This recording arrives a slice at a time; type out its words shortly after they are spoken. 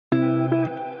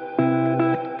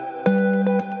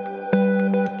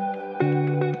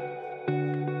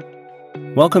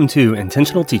Welcome to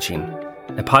Intentional Teaching,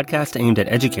 a podcast aimed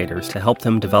at educators to help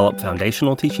them develop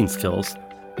foundational teaching skills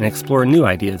and explore new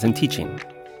ideas in teaching.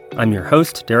 I'm your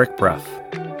host, Derek Bruff.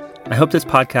 I hope this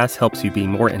podcast helps you be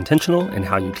more intentional in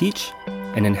how you teach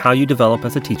and in how you develop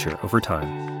as a teacher over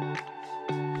time.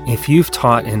 If you've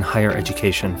taught in higher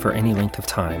education for any length of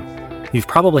time, you've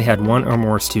probably had one or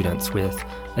more students with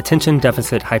attention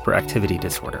deficit hyperactivity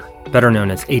disorder, better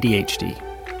known as ADHD.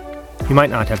 You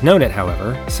might not have known it,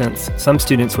 however, since some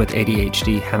students with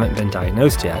ADHD haven't been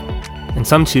diagnosed yet, and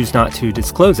some choose not to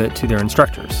disclose it to their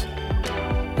instructors.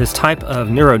 This type of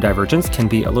neurodivergence can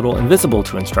be a little invisible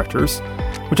to instructors,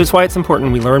 which is why it's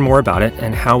important we learn more about it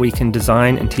and how we can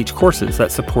design and teach courses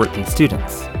that support these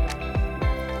students.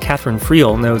 Cathryn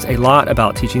Friel knows a lot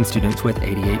about teaching students with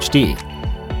ADHD.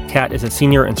 Kat is a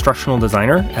senior instructional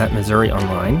designer at Missouri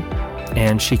Online,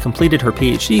 and she completed her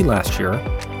PhD last year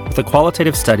with a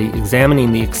qualitative study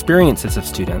examining the experiences of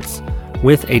students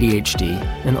with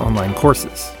ADHD in online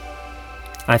courses.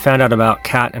 I found out about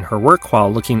Kat and her work while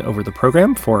looking over the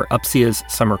program for UPSIA's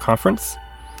summer conference.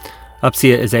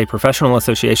 UPSIA is a professional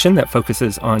association that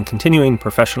focuses on continuing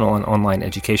professional and online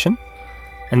education,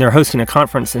 and they're hosting a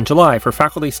conference in July for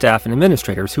faculty, staff, and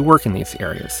administrators who work in these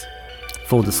areas.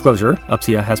 Full disclosure,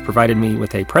 UPSIA has provided me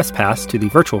with a press pass to the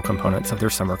virtual components of their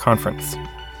summer conference.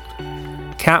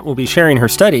 Kat will be sharing her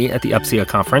study at the UPSIA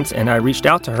conference, and I reached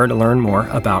out to her to learn more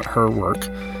about her work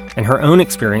and her own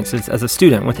experiences as a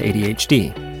student with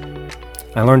ADHD.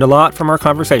 I learned a lot from our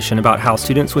conversation about how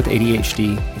students with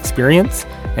ADHD experience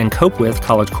and cope with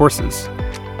college courses,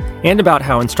 and about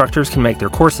how instructors can make their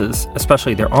courses,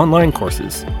 especially their online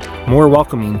courses, more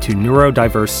welcoming to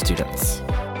neurodiverse students.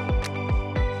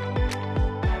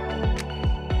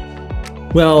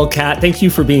 Well, Kat, thank you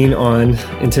for being on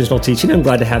Intentional Teaching. I'm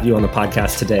glad to have you on the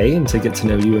podcast today and to get to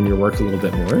know you and your work a little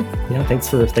bit more. Yeah, thanks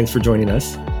for joining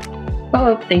us.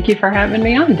 Well, thank you for having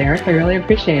me on, Derek. I really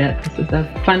appreciate it. This is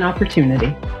a fun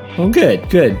opportunity. Oh,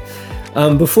 good.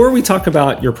 Before we talk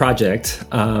about your project,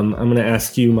 I'm going to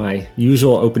ask you my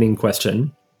usual opening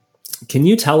question. Can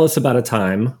you tell us about a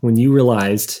time when you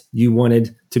realized you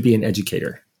wanted to be an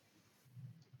educator?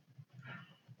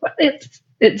 Well,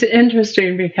 it's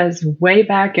interesting because way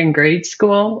back in grade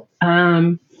school,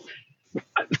 fourth,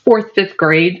 fifth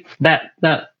grade, that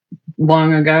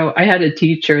long ago, I had a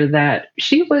teacher that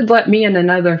she would let me and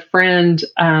another friend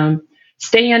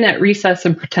stay in at recess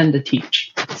and pretend to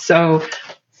teach. So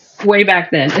way back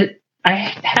then, I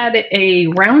had a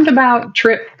roundabout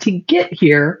trip to get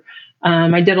here.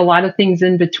 I did a lot of things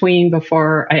in between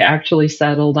before I actually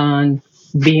settled on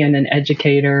being an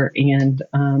educator and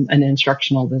an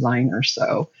instructional designer.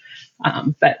 So,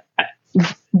 but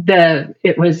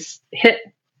it was hit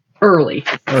early.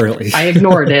 I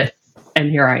ignored it, and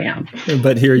here I am.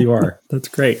 But here you are. That's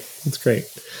great.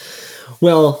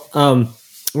 Well,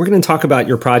 we're going to talk about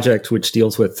your project, which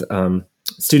deals with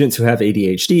students who have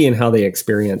ADHD and how they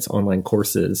experience online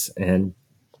courses. And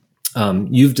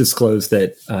you've disclosed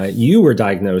that you were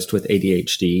diagnosed with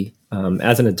ADHD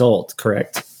as an adult,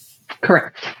 correct?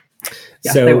 Correct.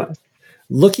 Yes, so I was.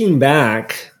 Looking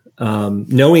back,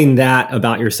 knowing that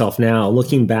about yourself now,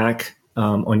 looking back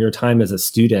on your time as a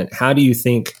student, how do you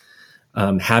think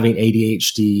having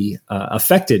ADHD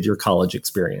affected your college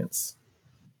experience?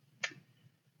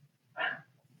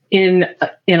 In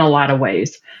a lot of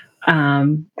ways.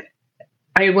 I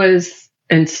was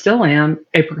and still am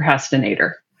a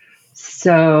procrastinator.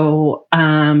 So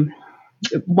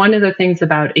one of the things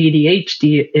about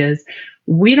ADHD is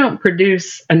we don't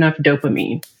produce enough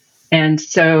dopamine. And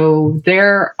so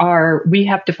we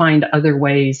have to find other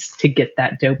ways to get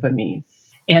that dopamine.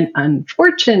 And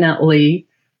unfortunately,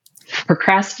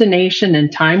 procrastination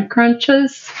and time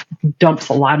crunches dumps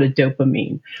a lot of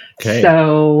dopamine. Okay.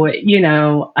 So,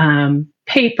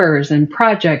 papers and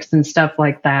projects and stuff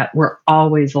like that were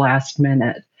always last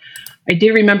minute. I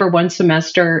do remember one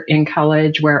semester in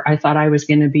college where I thought I was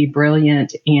going to be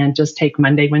brilliant and just take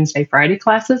Monday, Wednesday, Friday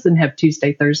classes and have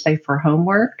Tuesday, Thursday for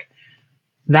homework.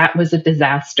 That was a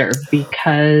disaster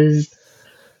because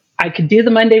I could do the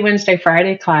Monday, Wednesday,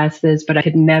 Friday classes, but I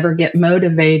could never get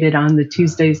motivated on the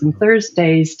Tuesdays and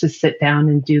Thursdays to sit down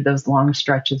and do those long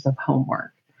stretches of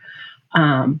homework.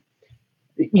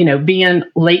 Being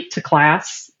late to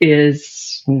class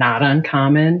is not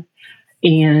uncommon.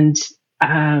 And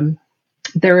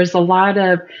there's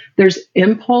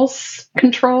impulse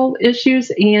control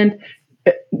issues. And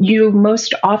you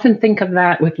most often think of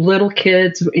that with little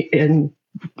kids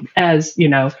as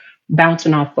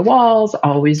bouncing off the walls,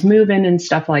 always moving and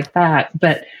stuff like that.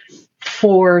 But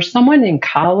for someone in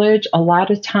college, a lot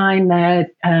of time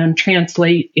that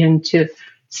translate into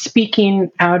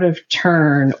speaking out of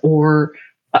turn or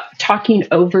talking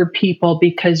over people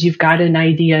because you've got an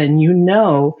idea and you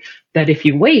know that if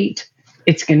you wait,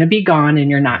 it's going to be gone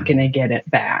and you're not going to get it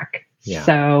back. Yeah.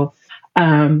 So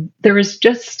there was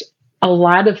just a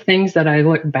lot of things that I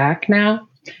look back now.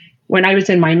 When I was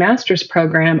in my master's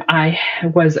program, I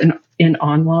was in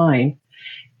online,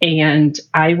 and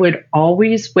I would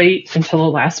always wait until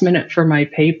the last minute for my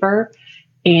paper.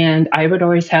 And I would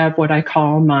always have what I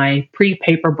call my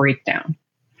pre-paper breakdown.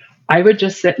 I would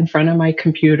just sit in front of my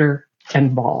computer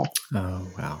and bawl. Oh,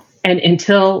 wow. And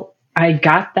until I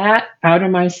got that out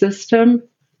of my system,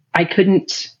 I couldn't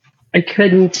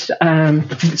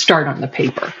start on the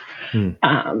paper.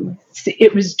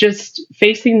 It was just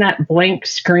facing that blank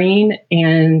screen,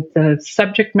 and the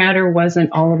subject matter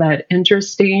wasn't all that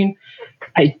interesting.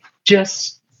 I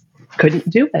just couldn't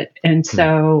do it. And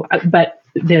so, but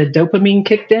the dopamine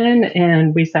kicked in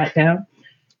and we sat down.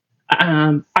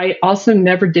 I also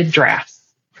never did drafts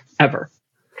ever.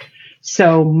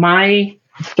 So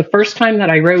the first time that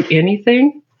I wrote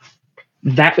anything,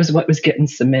 that was what was getting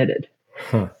submitted.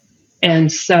 Huh.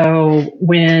 And so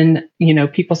when,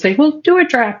 people say, well, do a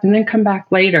draft and then come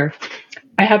back later,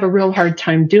 I have a real hard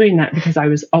time doing that because I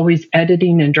was always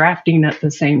editing and drafting at the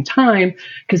same time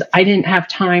because I didn't have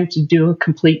time to do a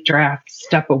complete draft,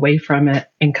 step away from it,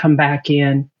 and come back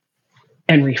in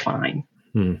and refine.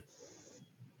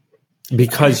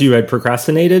 Because you had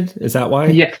procrastinated? Is that why?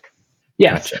 Yeah.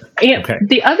 Yes. Gotcha. And okay.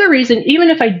 The other reason,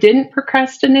 even if I didn't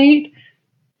procrastinate,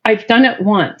 I've done it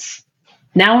once.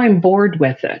 Now I'm bored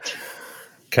with it.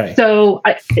 Okay. So,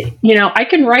 I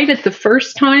can write it the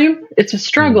first time. It's a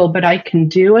struggle, but I can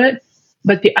do it.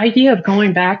 But the idea of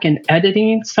going back and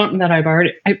editing something that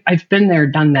I've been there,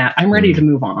 done that. I'm ready to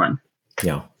move on.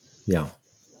 Yeah.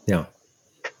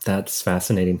 That's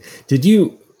fascinating. Did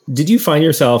you find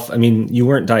yourself, you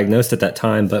weren't diagnosed at that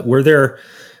time, but were there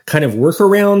kind of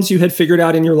workarounds you had figured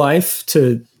out in your life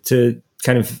to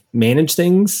kind of manage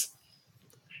things?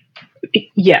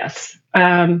 Yes.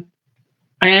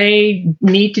 I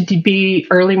need to be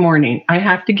early morning. I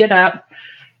have to get up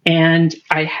and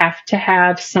I have to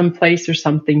have some place or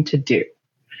something to do.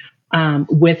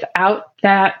 Without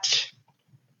that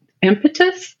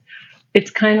impetus, it's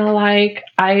kind of like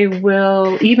I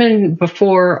will, even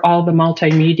before all the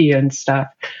multimedia and stuff,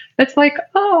 it's like,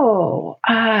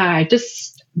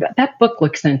 that book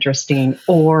looks interesting.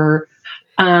 Or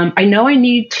I know I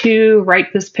need to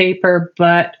write this paper,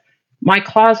 but my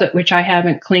closet, which I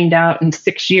haven't cleaned out in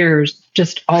 6 years,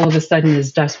 just all of a sudden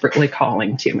is desperately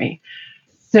calling to me.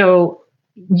 So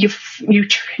you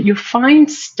find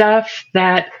stuff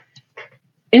that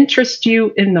interests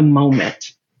you in the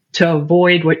moment to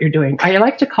avoid what you're doing. I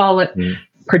like to call it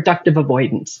productive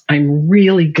avoidance. I'm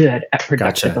really good at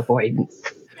productive avoidance.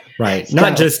 Right. So,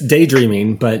 not just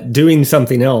daydreaming, but doing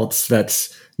something else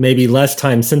that's maybe less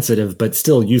time sensitive, but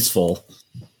still useful.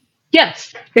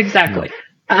 Yes, exactly.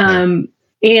 And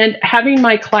having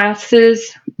my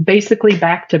classes basically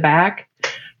back to back,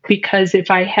 because if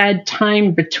I had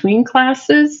time between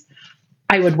classes,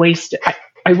 I would waste it.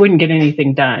 I wouldn't get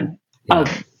anything done.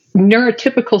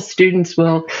 Neurotypical students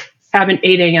will have an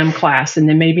 8 a.m. class and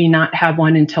then maybe not have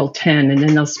one until 10. And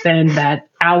then they'll spend that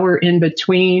hour in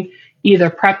between either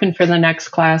prepping for the next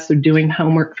class or doing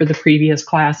homework for the previous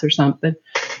class or something.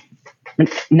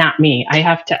 Not me. I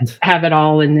have to have it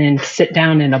all and then sit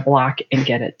down in a block and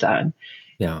get it done.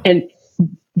 Yeah. And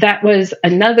that was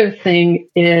another thing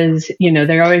is,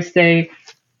 they always say,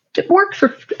 work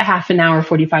for half an hour,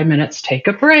 45 minutes, take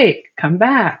a break, come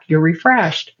back, you're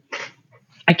refreshed.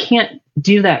 I can't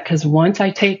do that because once I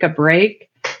take a break,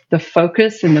 the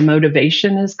focus and the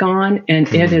motivation is gone,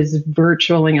 and it is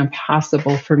virtually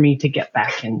impossible for me to get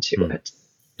back into it.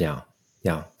 Yeah,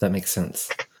 that makes sense.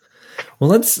 Well,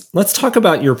 let's talk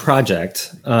about your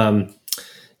project.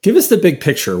 Give us the big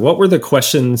picture. What were the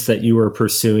questions that you were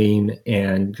pursuing,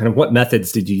 and kind of what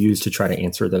methods did you use to try to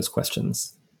answer those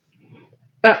questions?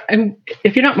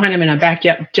 If you don't mind, I'm going to back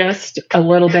you up just a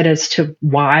little bit as to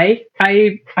why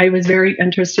I was very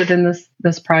interested in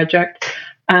this project.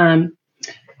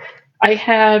 I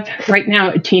have right now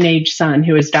a teenage son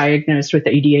who was diagnosed with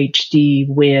ADHD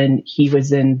when he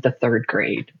was in the 3rd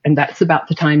grade. And that's about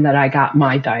the time that I got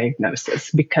my diagnosis,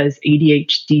 because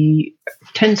ADHD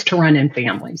tends to run in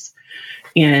families.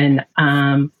 And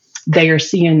they are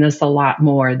seeing this a lot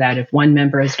more, that if one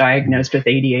member is diagnosed with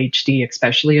ADHD,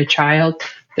 especially a child,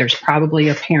 there's probably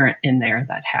a parent in there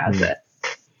that has it.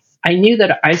 I knew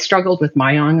that I struggled with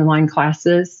my online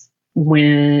classes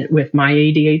with my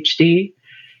ADHD.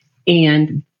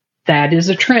 And that is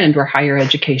a trend where higher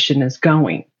education is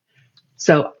going.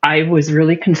 So I was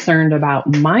really concerned about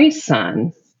my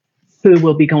son who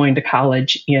will be going to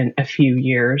college in a few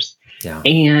years. Yeah.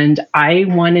 And I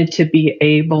wanted to be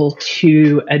able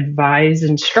to advise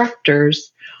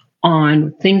instructors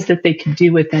on things that they could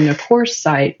do within a course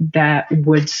site that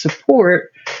would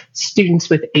support students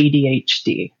with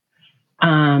ADHD.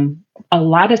 A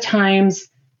lot of times,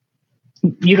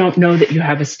 you don't know that you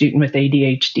have a student with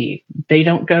ADHD. They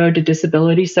don't go to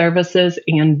disability services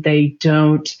and they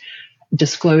don't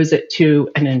disclose it to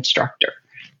an instructor.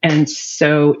 And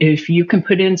so if you can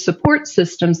put in support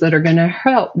systems that are going to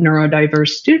help neurodiverse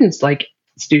students like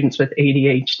students with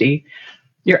ADHD,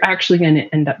 you're actually going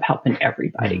to end up helping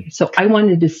everybody. So I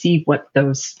wanted to see what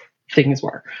those things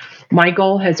were. My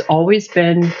goal has always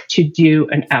been to do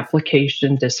an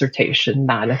application dissertation,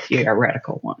 not a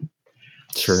theoretical one.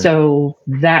 Sure. So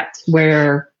that's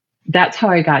how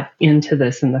I got into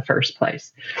this in the first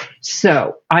place.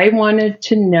 So I wanted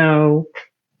to know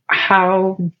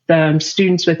how the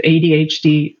students with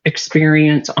ADHD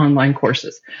experience online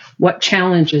courses. What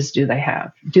challenges do they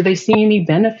have? Do they see any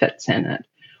benefits in it?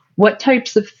 What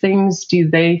types of things do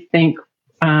they think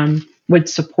would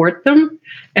support them?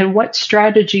 And what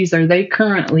strategies are they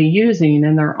currently using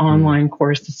in their online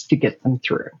courses to get them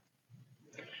through?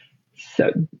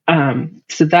 So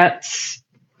that's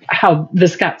how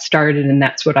this got started, and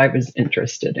that's what I was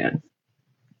interested in.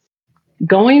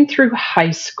 Going through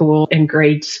high school and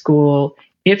grade school,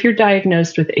 if you're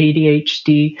diagnosed with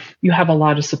ADHD, you have a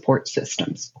lot of support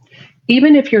systems.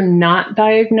 Even if you're not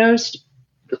diagnosed,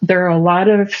 there are a lot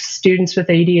of students with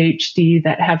ADHD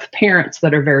that have parents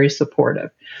that are very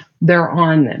supportive. They're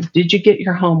on them. Did you get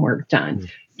your homework done?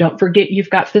 Don't forget you've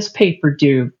got this paper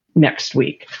due next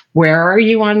week. Where are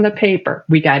you on the paper?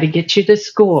 We got to get you to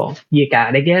school. You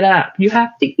got to get up. You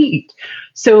have to eat.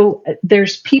 So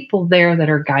there's people there that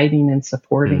are guiding and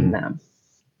supporting them.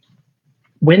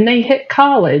 When they hit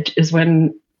college is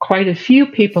when quite a few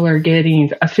people are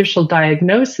getting official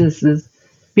diagnoses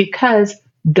because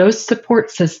those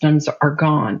support systems are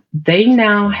gone. They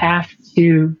now have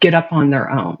to get up on their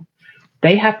own.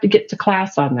 They have to get to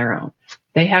class on their own.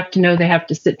 They have to know they have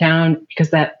to sit down because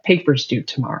that paper's due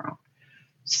tomorrow.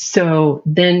 So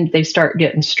then they start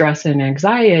getting stress and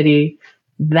anxiety.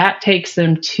 That takes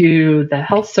them to the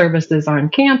health services on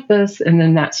campus, and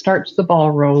then that starts the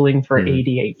ball rolling for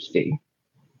ADHD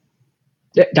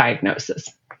diagnosis.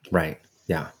 Right.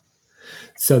 Yeah.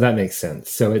 So that makes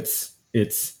sense. So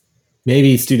it's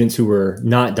maybe students who were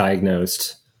not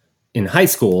diagnosed in high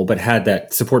school, but had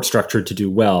that support structure to do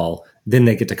well, then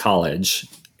they get to college,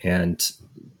 and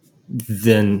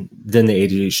then the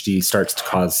ADHD starts to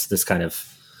cause this kind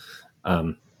of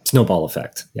snowball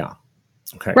effect. Yeah.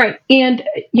 Okay. Right. And,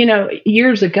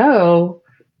 years ago,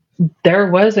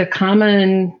 there was a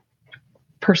common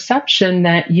perception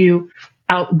that you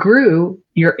outgrew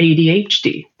your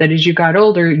ADHD, that as you got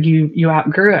older, you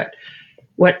outgrew it.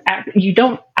 You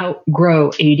don't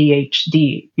outgrow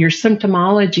ADHD. Your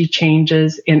symptomology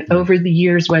changes, and over the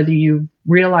years, whether you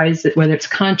realize it, whether it's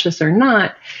conscious or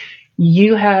not,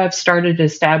 you have started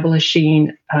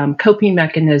establishing coping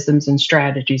mechanisms and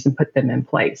strategies and put them in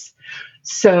place.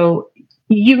 So,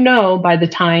 by the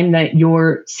time that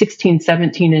you're 16,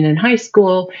 17 and in high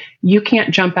school, you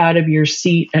can't jump out of your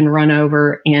seat and run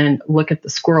over and look at the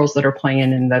squirrels that are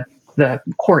playing in the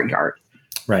courtyard.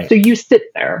 Right. So you sit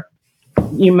there.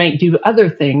 You might do other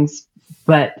things,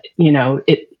 but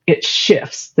it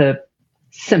shifts. The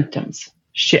symptoms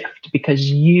shift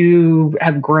because you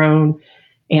have grown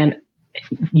and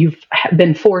you've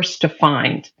been forced to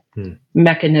find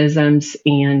mechanisms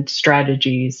and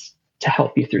strategies to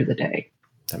help you through the day.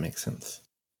 That makes sense.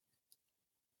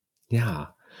 Yeah.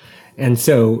 And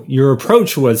so your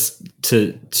approach was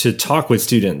to talk with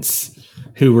students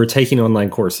who were taking online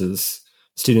courses,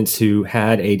 students who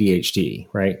had ADHD,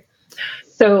 right?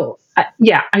 So,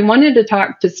 I wanted to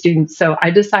talk to students. So I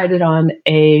decided on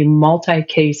a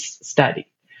multi-case study.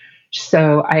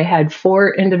 So I had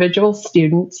 4 individual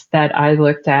students that I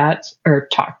looked at or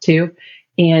talked to,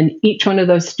 and each one of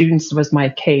those students was my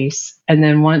case. And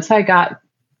then once I got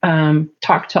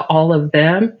talked to all of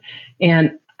them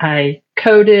and I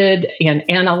coded and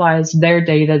analyzed their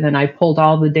data, then I pulled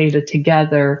all the data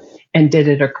together and did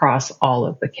it across all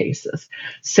of the cases.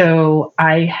 So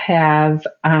I have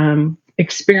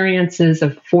experiences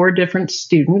of 4 different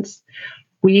students.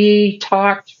 We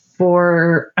talked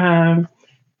for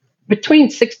between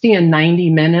 60 and 90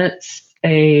 minutes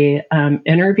a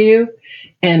interview,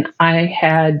 and I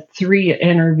had 3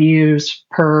 interviews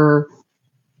per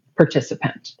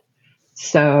participant.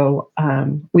 So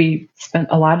we spent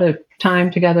a lot of time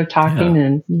together talking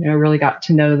and really got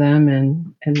to know them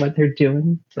and what they're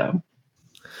doing.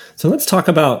 So let's talk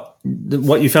about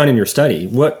what you found in your study.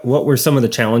 What were some of the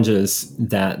challenges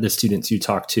that the students you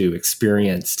talked to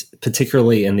experienced,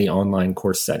 particularly in the online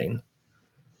course setting?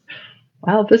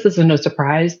 Well, this is no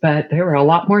surprise, but there were a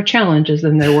lot more challenges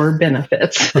than there were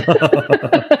benefits.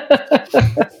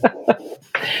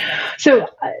 So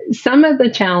some of the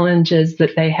challenges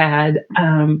that they had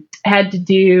to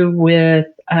do with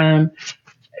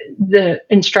the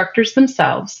instructors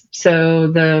themselves.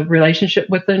 So the relationship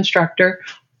with the instructor,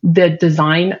 the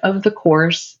design of the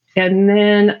course, and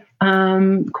then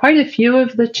quite a few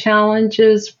of the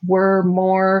challenges were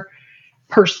more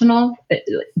personal.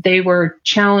 They were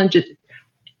challenges.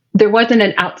 There wasn't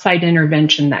an outside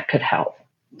intervention that could help.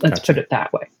 Let's put it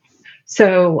that way.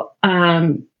 So,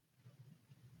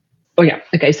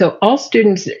 So all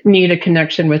students need a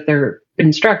connection with their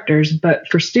instructors, but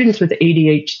for students with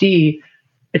ADHD,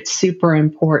 it's super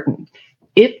important.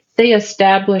 If they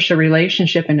establish a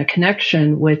relationship and a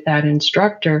connection with that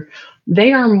instructor,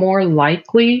 they are more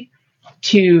likely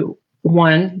to,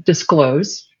 one,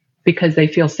 disclose because they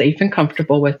feel safe and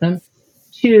comfortable with them.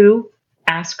 Two,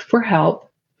 ask for help,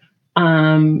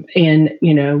 and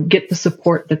get the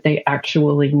support that they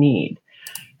actually need.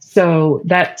 So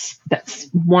that's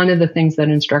one of the things that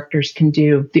instructors can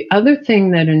do. The other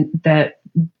thing that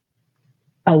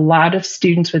a lot of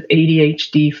students with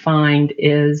ADHD find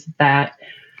is that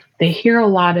they hear a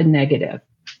lot of negative.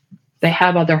 They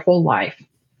have their whole life.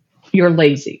 You're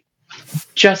lazy.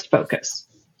 Just focus.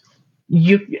 All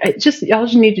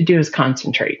you need to do is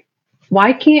concentrate.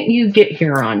 Why can't you get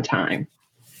here on time?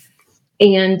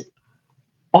 And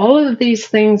all of these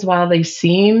things, while they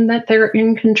seem that they're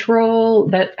in control,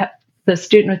 that the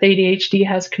student with ADHD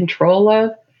has control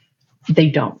of, they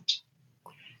don't.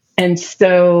 And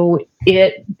so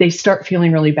they start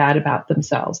feeling really bad about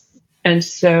themselves. And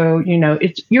so,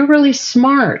 you're really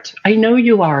smart. I know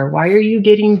you are. Why are you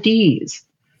getting D's?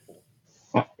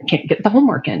 Well, can't get the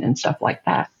homework in and stuff like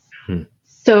that.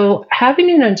 So having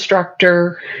an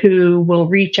instructor who will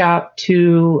reach out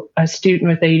to a student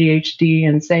with ADHD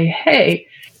and say, hey,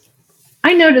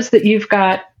 I noticed that you've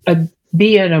got a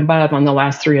B and above on the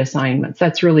last 3 assignments.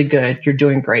 That's really good. You're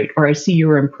doing great. Or I see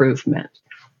your improvement.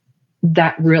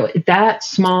 That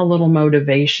small little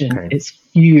motivation is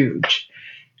huge.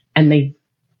 And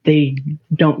they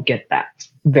don't get that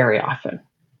very often.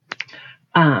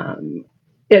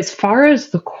 As far as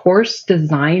the course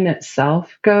design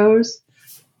itself goes,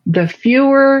 the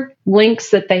fewer links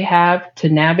that they have to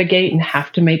navigate and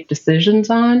have to make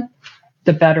decisions on,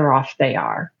 the better off they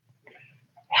are.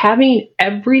 Having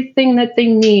everything that they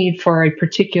need for a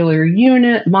particular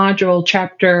unit, module,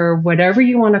 chapter, whatever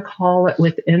you want to call it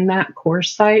within that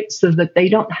course site so that they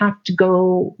don't have to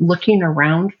go looking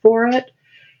around for it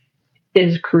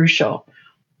is crucial.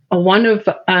 One of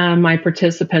my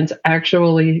participants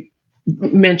actually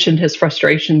mentioned his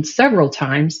frustration several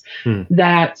times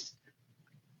that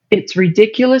it's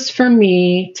ridiculous for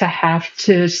me to have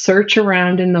to search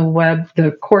around in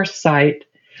the course site,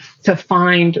 to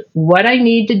find what I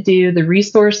need to do, the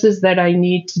resources that I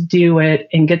need to do it,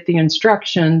 and get the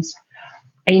instructions.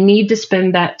 I need to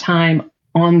spend that time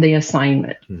on the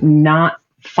assignment, not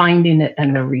finding it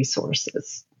in the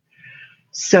resources.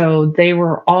 So they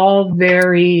were all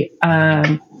very,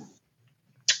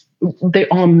 they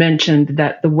all mentioned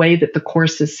that the way that the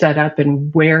course is set up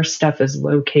and where stuff is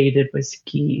located was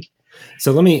key.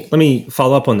 So let me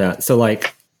follow up on that. So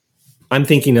I'm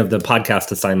thinking of the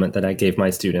podcast assignment that I gave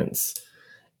my students,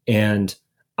 and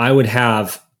I would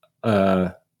have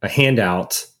a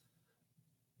handout,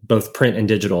 both print and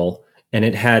digital, and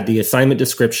it had the assignment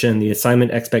description, the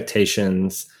assignment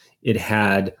expectations. It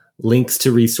had links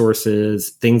to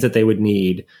resources, things that they would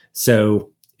need.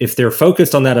 So if they're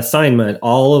focused on that assignment,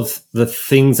 all of the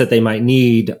things that they might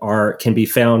need can be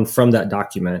found from that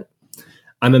document.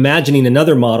 I'm imagining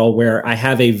another model where I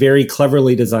have a very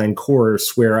cleverly designed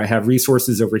course where I have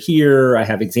resources over here, I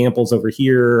have examples over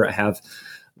here, I have,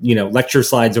 lecture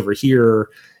slides over here.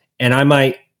 And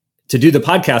to do the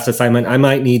podcast assignment, I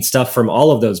might need stuff from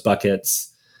all of those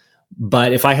buckets.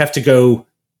 But if I have to go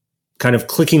kind of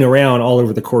clicking around all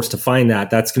over the course to find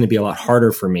that's going to be a lot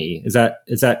harder for me. Is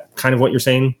that kind of what you're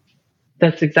saying?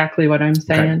 That's exactly what I'm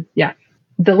saying. Okay. Yeah.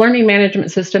 The learning management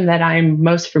system that I'm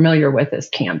most familiar with is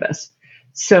Canvas.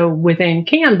 So within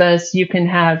Canvas, you can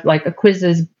have a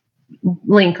quizzes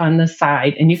link on the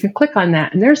side, and you can click on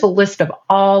that, and there's a list of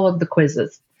all of the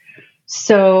quizzes.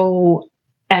 So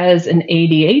as an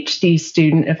ADHD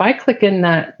student, if I click in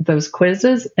those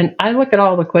quizzes and I look at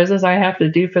all the quizzes I have to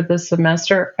do for this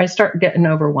semester, I start getting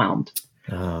overwhelmed.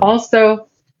 Also,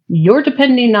 you're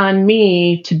depending on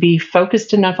me to be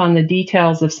focused enough on the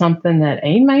details of something that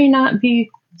may not be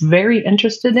very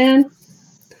interested in,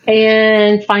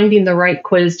 and finding the right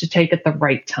quiz to take at the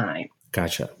right time.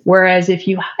 Gotcha. Whereas if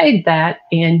you hide that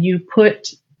and you put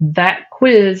that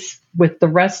quiz with the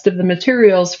rest of the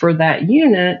materials for that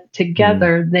unit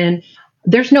together, then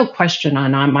there's no question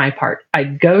on my part. I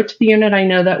go to the unit I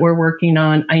know that we're working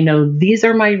on. I know these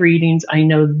are my readings. I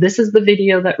know this is the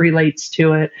video that relates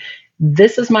to it.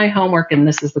 This is my homework, and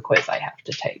this is the quiz I have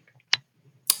to take.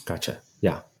 Gotcha.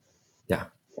 Yeah. Yeah.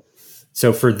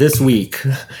 So for this week,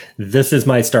 this is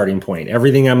my starting point.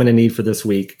 Everything I'm going to need for this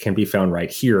week can be found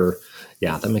right here.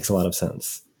 Yeah, that makes a lot of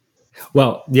sense.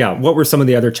 Well, yeah. What were some of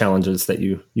the other challenges that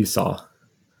you saw?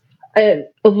 A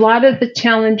lot of the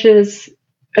challenges,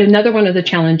 another one of the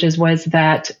challenges was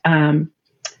that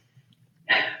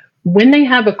when they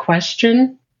have a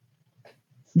question,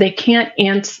 they can't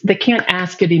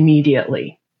ask it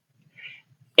immediately.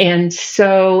 And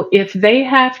so if they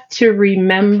have to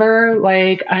remember,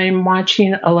 like I'm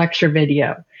watching a lecture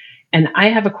video and I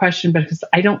have a question because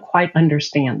I don't quite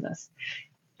understand this.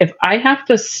 If I have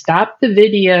to stop the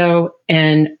video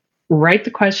and write the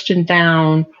question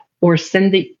down or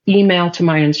send the email to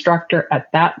my instructor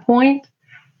at that point,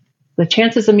 the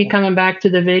chances of me coming back to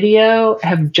the video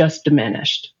have just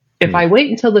diminished. If I wait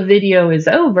until the video is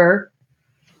over,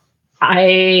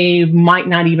 I might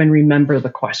not even remember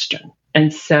the question.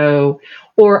 And so,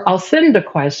 or I'll send a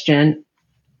question.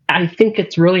 I think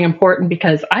it's really important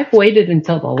because I've waited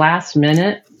until the last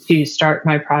minute to start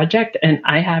my project, and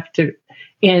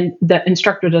and the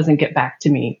instructor doesn't get back to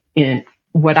me in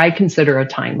what I consider a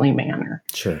timely manner.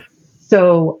 Sure.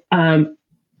 So,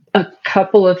 a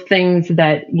couple of things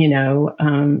that,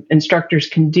 instructors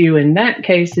can do in that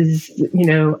case is,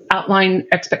 outline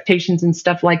expectations and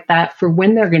stuff like that for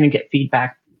when they're going to get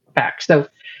feedback back. So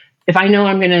if I know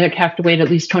I'm going to have to wait at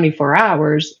least 24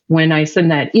 hours, when I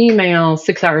send that email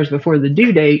 6 hours before the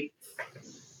due date,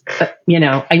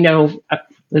 I know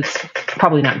it's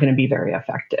probably not going to be very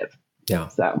effective. Yeah.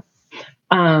 So,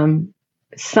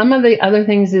 some of the other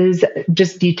things is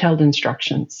just detailed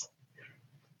instructions.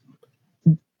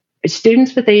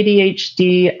 Students with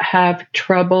ADHD have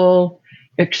trouble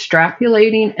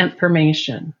extrapolating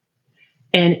information.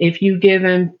 And if you give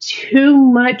them too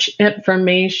much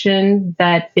information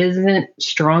that isn't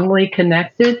strongly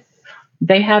connected,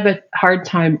 they have a hard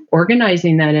time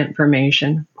organizing that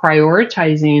information,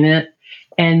 prioritizing it,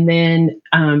 and then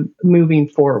moving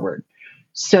forward.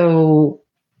 So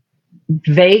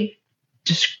vague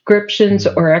descriptions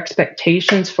or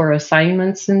expectations for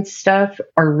assignments and stuff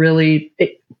are really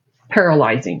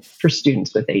paralyzing for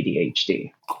students with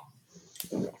ADHD.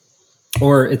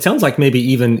 Or it sounds like maybe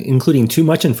even including too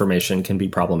much information can be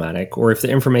problematic, or if the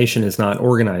information is not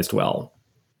organized well.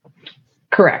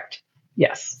 Correct.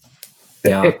 Yes.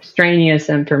 Yeah. Extraneous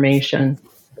information.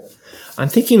 I'm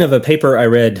thinking of a paper I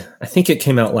read. I think it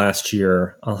came out last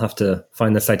year. I'll have to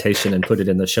find the citation and put it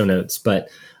in the show notes. But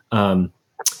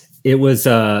it was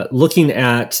looking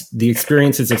at the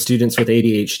experiences of students with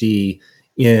ADHD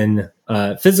in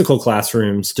physical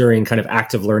classrooms during kind of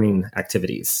active learning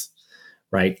activities,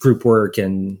 right? Group work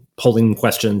and polling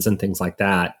questions and things like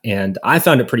that. And I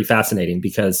found it pretty fascinating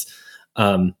because,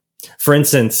 for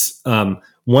instance,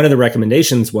 one of the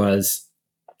recommendations was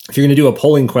if you're going to do a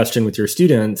polling question with your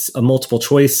students, a multiple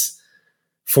choice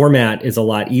format is a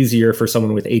lot easier for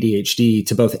someone with ADHD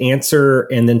to both answer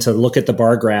and then to look at the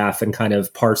bar graph and kind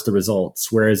of parse the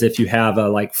results. Whereas if you have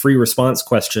a free response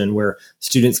question where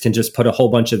students can just put a whole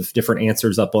bunch of different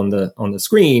answers up on the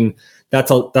screen, that's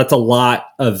a lot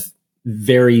of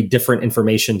very different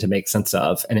information to make sense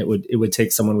of. And it would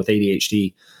take someone with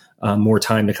ADHD more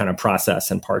time to kind of process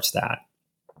and parse that.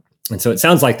 And so it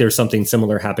sounds like there's something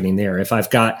similar happening there. If I've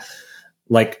got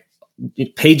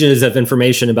pages of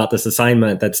information about this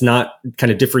assignment that's not kind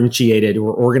of differentiated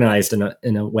or organized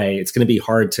in a way, it's going to be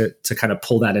hard to kind of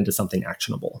pull that into something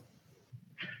actionable.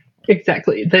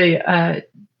 Exactly. The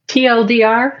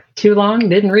TLDR, too long,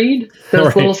 didn't read, those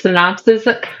right. Little synopses.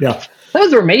 Yeah.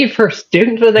 Those were made for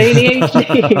students with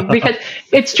ADHD because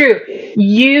it's true.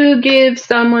 You give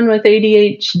someone with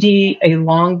ADHD a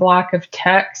long block of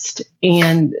text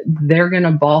and they're going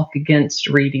to balk against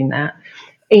reading that.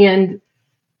 And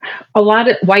a lot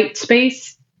of white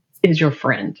space is your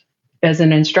friend. As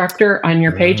an instructor on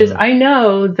your pages, I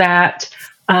know that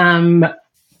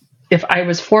if I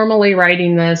was formally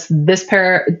writing this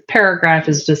paragraph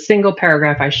is just single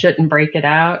paragraph. I shouldn't break it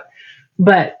out.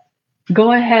 But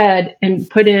go ahead and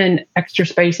put in extra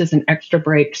spaces and extra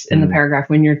breaks in the paragraph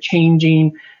when you're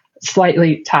changing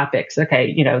slightly topics.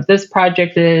 Okay, this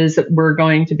project we're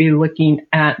going to be looking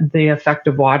at the effect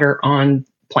of water on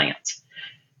plants.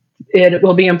 it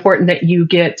will be important that you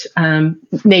get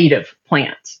native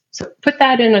plants. So put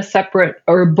that in a separate,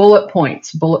 or bullet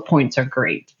points. Bullet points are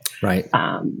great. Right.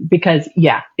 Because,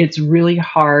 it's really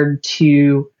hard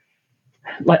to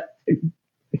let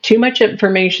too much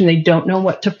information. They don't know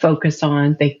what to focus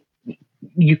on.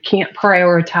 You can't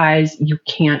prioritize. You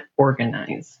can't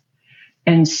organize.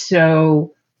 And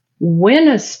so when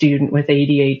a student with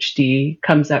ADHD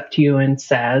comes up to you and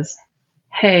says,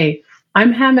 hey,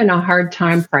 I'm having a hard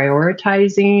time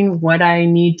prioritizing what I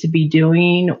need to be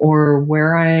doing, or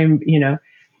where I'm,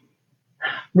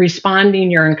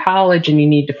 responding, you're in college and you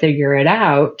need to figure it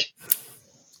out,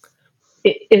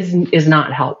 it is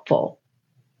not helpful.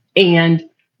 And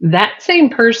that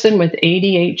same person with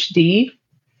ADHD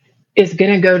is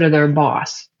going to go to their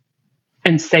boss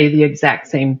and say the exact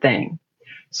same thing.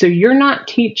 So you're not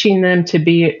teaching them to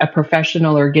be a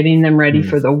professional or getting them ready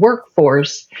for the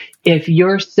workforce if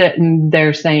you're sitting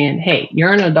there saying, hey,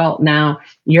 you're an adult now,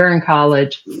 you're in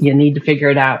college, you need to figure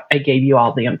it out. I gave you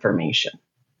all the information.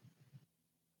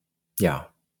 Yeah.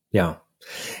 Yeah.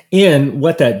 And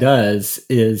what that does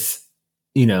is,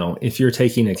 if you're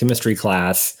taking a chemistry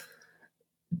class,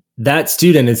 that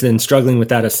student is then struggling with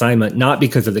that assignment, not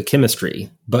because of the chemistry,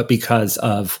 but because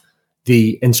of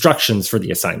the instructions for the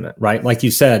assignment, right? Like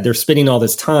you said, they're spending all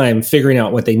this time figuring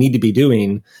out what they need to be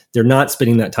doing. They're not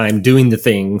spending that time doing the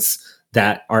things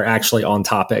that are actually on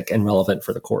topic and relevant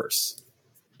for the course.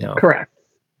 Correct.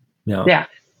 Yeah.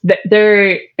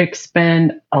 They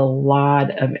expend a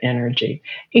lot of energy.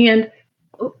 And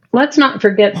let's not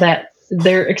forget that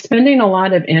they're expending a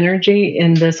lot of energy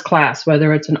in this class,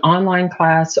 whether it's an online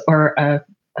class or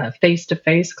a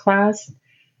face-to-face class.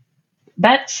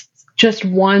 That's just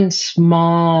one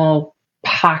small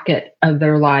pocket of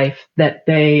their life that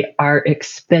they are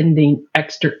expending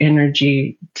extra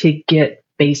energy to get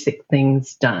basic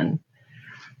things done.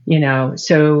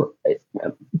 So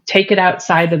take it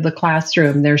outside of the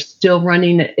classroom. They're still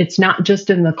running it. It's not just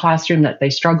in the classroom that they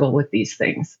struggle with these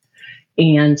things.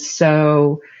 And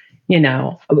so, we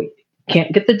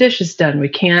can't get the dishes done. We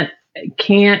can't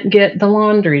get the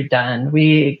laundry done.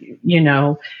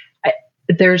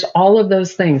 There's all of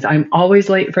those things. I'm always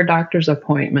late for doctor's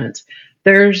appointments.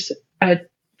 There's a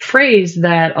phrase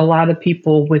that a lot of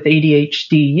people with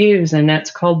ADHD use, and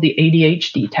that's called the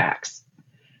ADHD tax,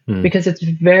 because it's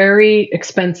very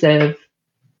expensive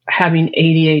having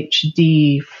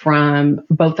ADHD from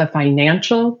both a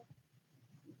financial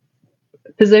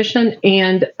position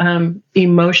and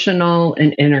emotional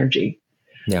and energy.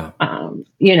 Yeah.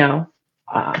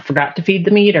 Forgot to feed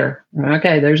the meter.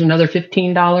 Okay, there's another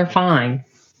 $15 fine.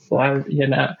 Well,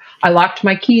 I locked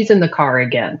my keys in the car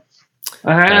again.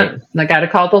 All right. I got to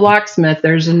call the locksmith.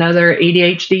 There's another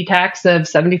ADHD tax of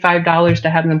 $75 to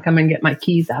have them come and get my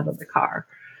keys out of the car.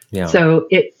 Yeah. So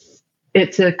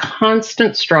it's a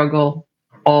constant struggle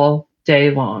all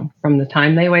day long, from the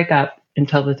time they wake up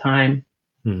until the time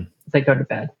they go to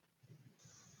bed.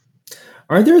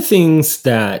 Are there things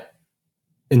that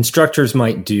instructors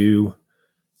might do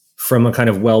from a kind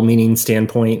of well-meaning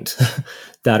standpoint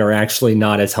that are actually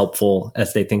not as helpful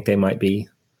as they think they might be?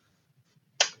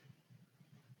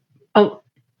 Oh,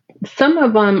 some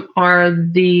of them are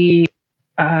the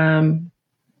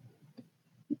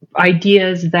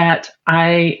ideas that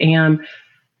I am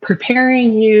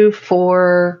preparing you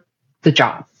for the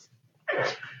job.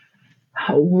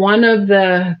 One of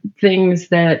the things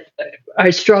that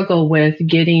I struggle with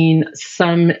getting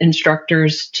some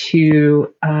instructors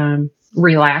to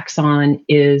relax on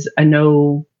is a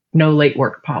no late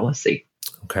work policy.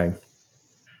 Okay.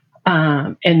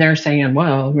 And they're saying,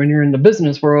 well, when you're in the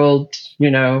business world,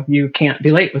 you can't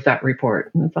be late with that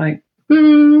report. And it's like,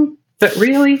 but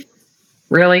really?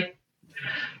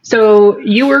 So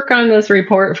you work on this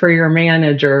report for your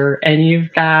manager and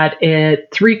you've got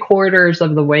it 3/4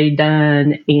 of the way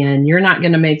done and you're not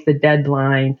going to make the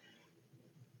deadline.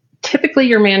 Typically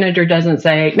your manager doesn't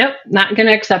say, nope, not going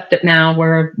to accept it now.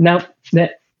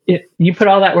 You put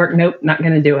all that work. Nope, not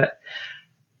going to do it.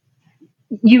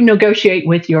 You negotiate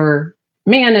with your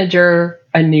manager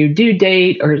a new due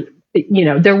date, or,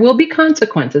 there will be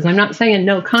consequences. I'm not saying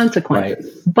no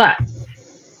consequences, but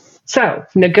so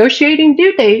negotiating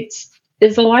due dates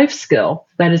is a life skill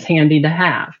that is handy to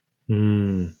have.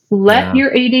 Let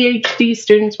your ADHD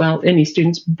students, well, any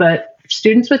students, but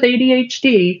students with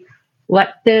ADHD,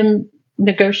 let them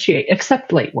negotiate,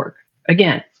 accept late work.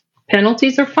 Again,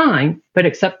 penalties are fine, but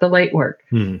accept the late work.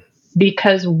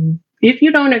 Because if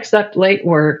you don't accept late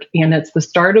work and it's the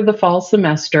start of the fall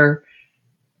semester,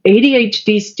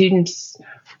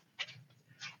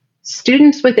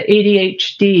 students with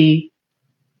ADHD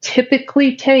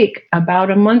typically take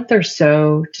about a month or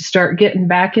so to start getting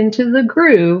back into the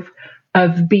groove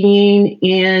of being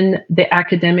in the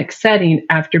academic setting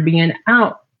after being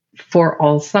out for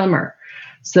all summer.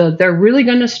 So they're really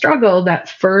going to struggle that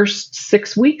first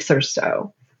 6 weeks or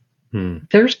so.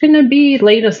 There's going to be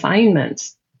late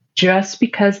assignments just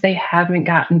because they haven't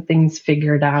gotten things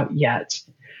figured out yet.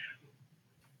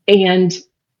 And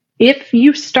if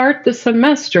you start the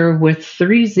semester with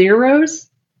 3 zeros,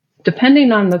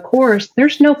 depending on the course,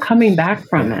 there's no coming back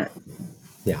from it.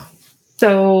 Yeah.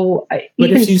 So,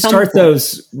 but if you start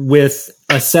those with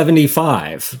a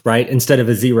 75, right, instead of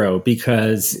a 0,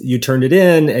 because you turned it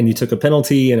in and you took a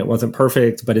penalty and it wasn't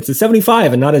perfect, but it's a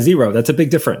 75 and not a 0, that's a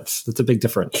big difference.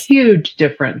 Huge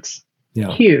difference.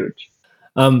 Yeah. Huge.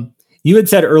 You had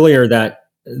said earlier that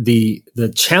the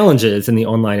challenges in the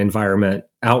online environment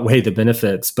outweigh the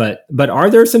benefits, but are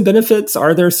there some benefits?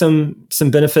 Are there some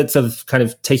benefits of kind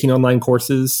of taking online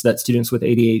courses that students with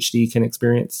ADHD can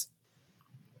experience?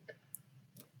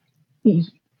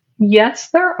 Yes,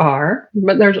 there are,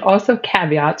 but there's also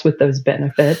caveats with those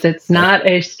benefits. It's not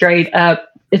a straight up,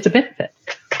 it's a benefit.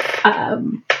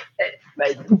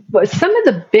 But some of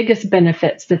the biggest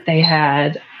benefits that they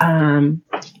had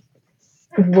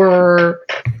were,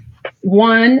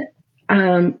 one,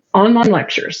 online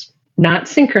lectures, not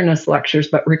synchronous lectures,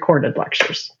 but recorded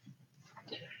lectures.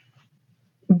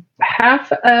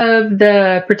 Half of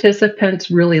the participants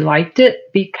really liked it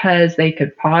because they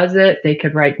could pause it, they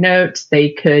could write notes,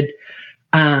 they could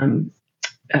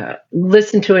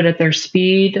listen to it at their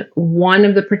speed. One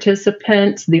of the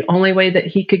participants, the only way that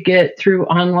he could get through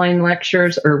online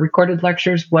lectures or recorded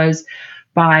lectures was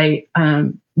by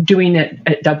doing it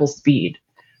at double speed,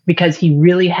 because he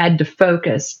really had to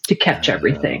focus to catch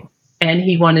everything. And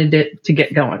he wanted it to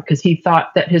get going because he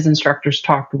thought that his instructors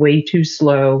talked way too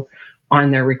slow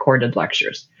on their recorded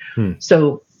lectures.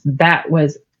 So that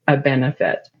was a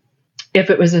benefit. If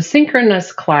it was a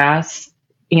synchronous class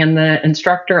and the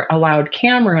instructor allowed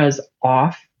cameras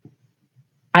off,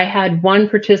 I had one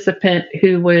participant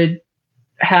who would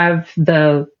have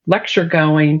the lecture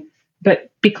going,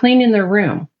 but be cleaning their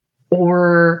room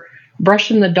or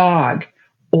brushing the dog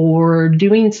or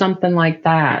doing something like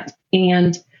that.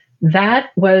 And that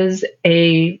was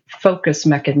a focus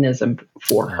mechanism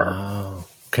for her. Oh,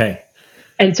 okay.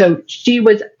 And so she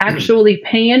was actually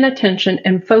paying attention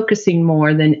and focusing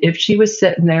more than if she was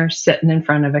sitting in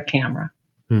front of a camera.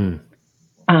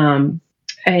 And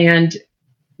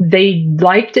they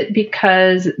liked it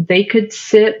because they could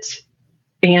sit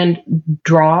and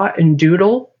draw and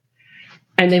doodle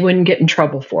and they wouldn't get in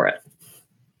trouble for it,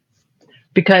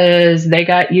 because they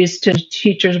got used to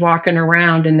teachers walking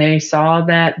around and they saw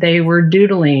that they were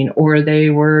doodling or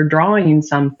they were drawing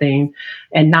something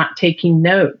and not taking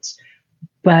notes.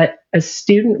 But a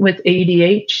student with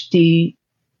ADHD,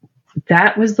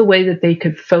 that was the way that they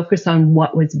could focus on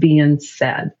what was being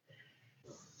said.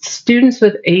 Students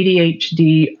with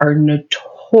ADHD are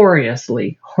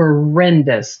notoriously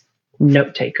horrendous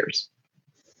note takers.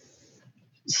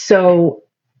 So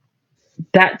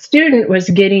that student was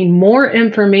getting more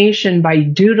information by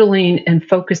doodling and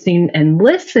focusing and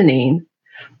listening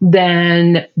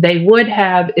than they would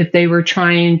have if they were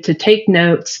trying to take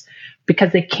notes,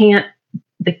 because they can't,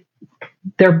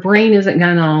 their brain isn't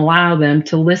going to allow them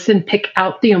to listen, pick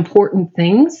out the important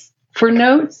things for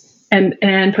notes and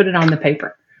put it on the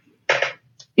paper.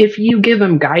 If you give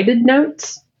them guided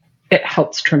notes, it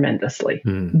helps tremendously.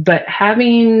 But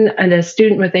having a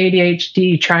student with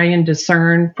ADHD try and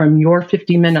discern from your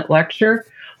 50-minute lecture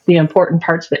the important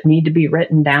parts that need to be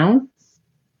written down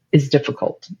is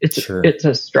difficult. It's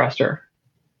a stressor.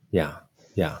 Yeah.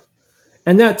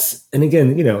 And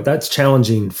again, that's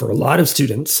challenging for a lot of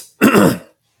students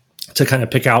to kind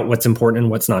of pick out what's important and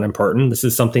what's not important. This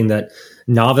is something that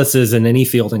novices in any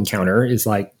field encounter, is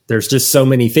like, there's just so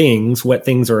many things, what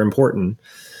things are important.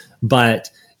 But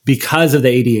because of the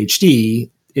ADHD,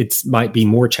 it might be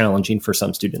more challenging for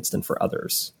some students than for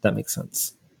others. That makes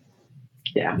sense.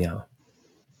 Yeah.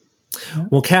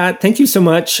 Well, Kat, thank you so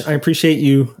much. I appreciate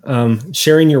you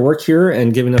sharing your work here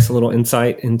and giving us a little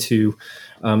insight into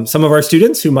some of our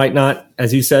students who might not,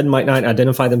 as you said, might not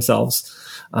identify themselves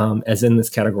as in this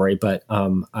category. But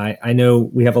I know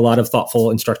we have a lot of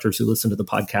thoughtful instructors who listen to the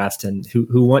podcast and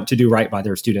who want to do right by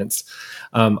their students.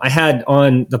 I had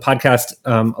on the podcast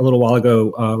a little while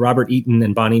ago, Robert Eaton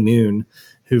and Bonnie Moon,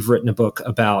 who've written a book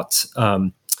about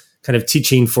kind of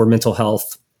teaching for mental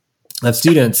health of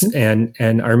students. And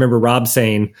I remember Rob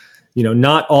saying,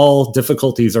 not all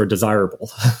difficulties are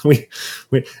desirable.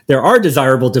 There are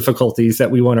desirable difficulties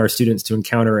that we want our students to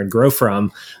encounter and grow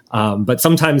from. But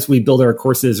sometimes we build our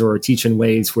courses or teach in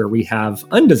ways where we have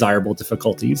undesirable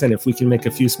difficulties. And if we can make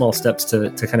a few small steps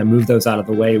to kind of move those out of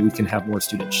the way, we can have more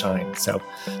students shine. So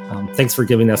thanks for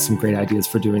giving us some great ideas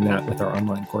for doing that with our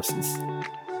online courses.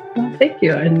 Well, thank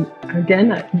you. And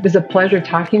again, it was a pleasure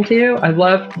talking to you. I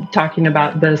love talking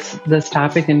about this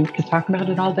topic and could talk about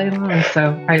it all day long.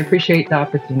 So I appreciate the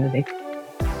opportunity.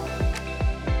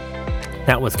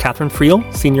 That was Cathryn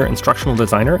Friel, Senior Instructional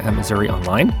Designer at Missouri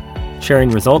Online, sharing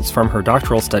results from her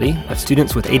doctoral study of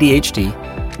students with ADHD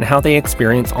and how they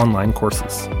experience online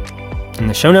courses. In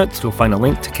the show notes, you'll find a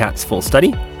link to Kat's full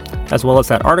study, as well as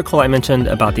that article I mentioned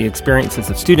about the experiences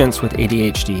of students with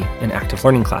ADHD in active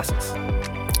learning classes.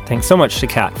 Thanks so much to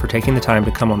Kat for taking the time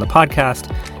to come on the podcast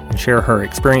and share her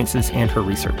experiences and her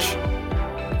research.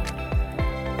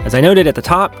 As I noted at the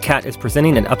top, Kat is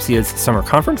presenting at UPSIA's summer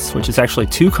conference, which is actually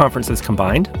 2 conferences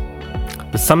combined.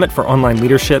 The Summit for Online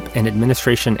Leadership and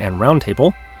Administration and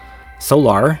Roundtable,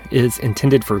 SOLAR, is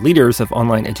intended for leaders of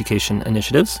online education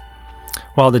initiatives,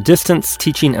 while the Distance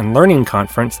Teaching and Learning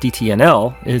Conference,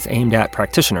 DTNL, is aimed at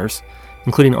practitioners,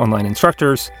 including online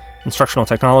instructors, instructional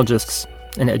technologists,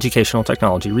 and educational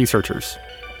technology researchers.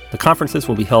 The conferences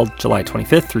will be held July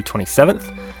 25th through 27th,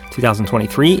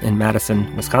 2023 in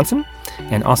Madison, Wisconsin,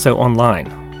 and also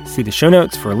online. See the show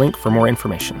notes for a link for more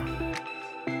information.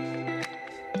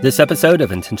 This episode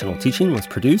of Intentional Teaching was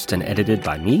produced and edited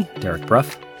by me, Derek Brough.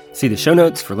 See the show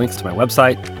notes for links to my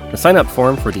website, the sign-up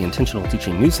form for the Intentional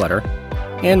Teaching newsletter,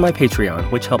 and my Patreon,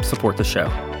 which helps support the show.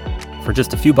 For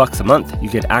just a few bucks a month, you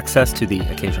get access to the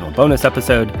occasional bonus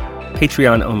episode,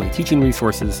 Patreon-only teaching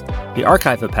resources, the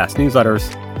archive of past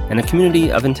newsletters, and a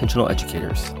community of intentional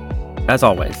educators. As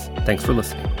always, thanks for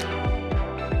listening.